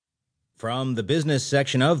From the business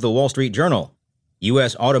section of the Wall Street Journal,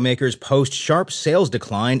 U.S. automakers post sharp sales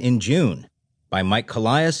decline in June, by Mike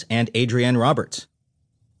Colias and Adrienne Roberts.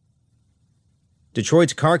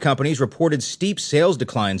 Detroit's car companies reported steep sales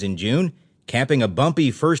declines in June, capping a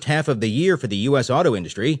bumpy first half of the year for the U.S. auto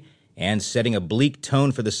industry and setting a bleak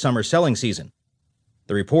tone for the summer selling season.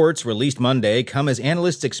 The reports, released Monday, come as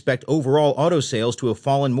analysts expect overall auto sales to have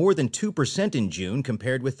fallen more than 2% in June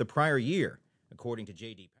compared with the prior year, according to J.D.